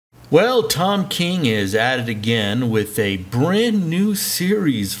Well, Tom King is at it again with a brand new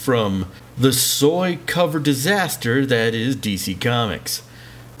series from the soy-covered disaster that is DC Comics.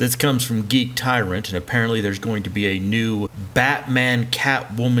 This comes from Geek Tyrant, and apparently there's going to be a new Batman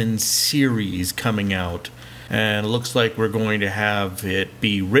Catwoman series coming out. And it looks like we're going to have it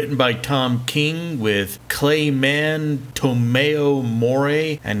be written by Tom King with Clay Mann, Tomeu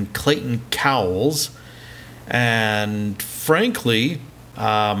Morey, and Clayton Cowles. And frankly,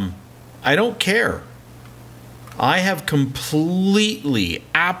 I don't care. I have completely,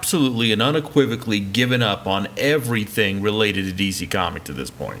 absolutely, and unequivocally given up on everything related to DC Comics at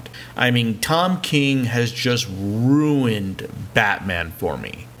this point. I mean, Tom King has just ruined Batman for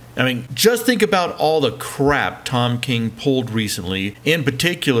me. I mean, just think about all the crap Tom King pulled recently, in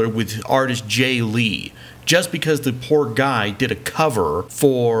particular with artist Jay Lee, just because the poor guy did a cover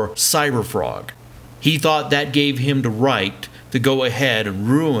for Cyberfrog. He thought that gave him the right to go ahead and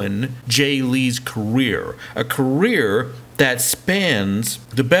ruin Jay Lee's career. A career that spans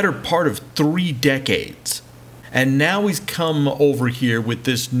the better part of 3 decades. And now he's come over here with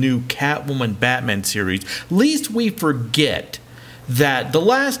this new Catwoman Batman series. Lest we forget that the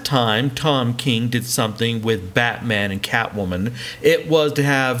last time Tom King did something with Batman and Catwoman, it was to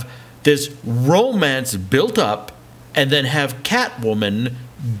have this romance built up and then have Catwoman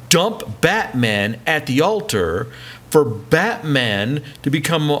dump Batman at the altar for Batman to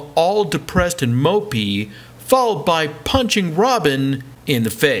become all depressed and mopey, followed by punching Robin in the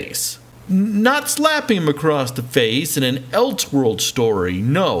face. Not slapping him across the face in an Elseworld story.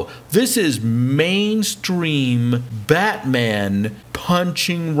 No, this is mainstream Batman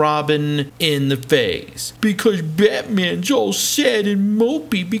punching Robin in the face. Because Batman's all sad and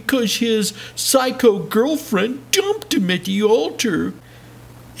mopey because his psycho girlfriend dumped him at the altar.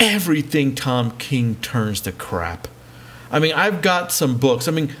 Everything Tom King turns to crap. I mean, I've got some books.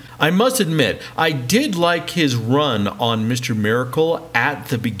 I mean, I must admit, I did like his run on Mr. Miracle at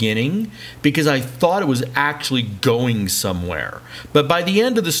the beginning because I thought it was actually going somewhere. But by the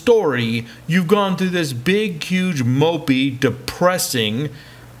end of the story, you've gone through this big, huge, mopey, depressing,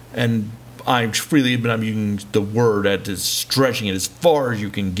 and I freely admit I'm using the word at stretching it as far as you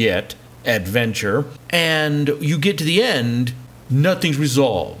can get, adventure. And you get to the end, nothing's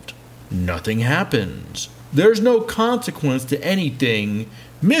resolved. Nothing happens. There's no consequence to anything.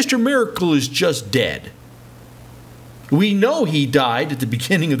 Mr. Miracle is just dead. We know he died at the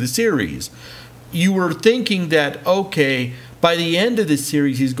beginning of the series. You were thinking that, okay, by the end of the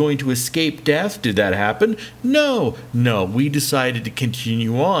series he's going to escape death. Did that happen? No. We decided to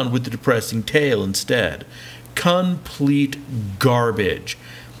continue on with the depressing tale instead. Complete garbage.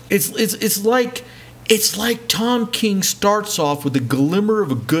 It's like Tom King starts off with a glimmer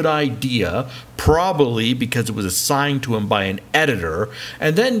of a good idea, probably because it was assigned to him by an editor,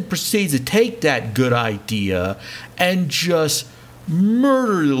 and then proceeds to take that good idea and just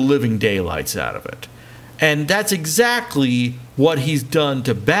murder the living daylights out of it. And that's exactly what he's done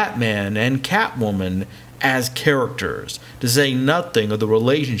to Batman and Catwoman as characters, to say nothing of the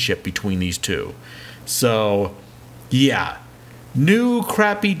relationship between these two. So, yeah. New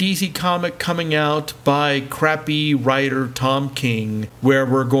crappy DC comic coming out by crappy writer Tom King, where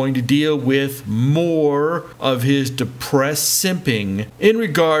we're going to deal with more of his depressed simping in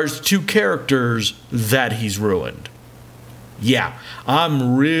regards to characters that he's ruined. Yeah,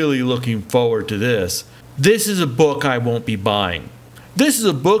 I'm really looking forward to this. This is a book I won't be buying. This is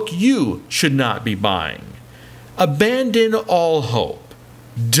a book you should not be buying. Abandon all hope.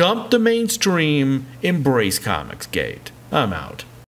 Dump the mainstream. Embrace Comicsgate. I'm out.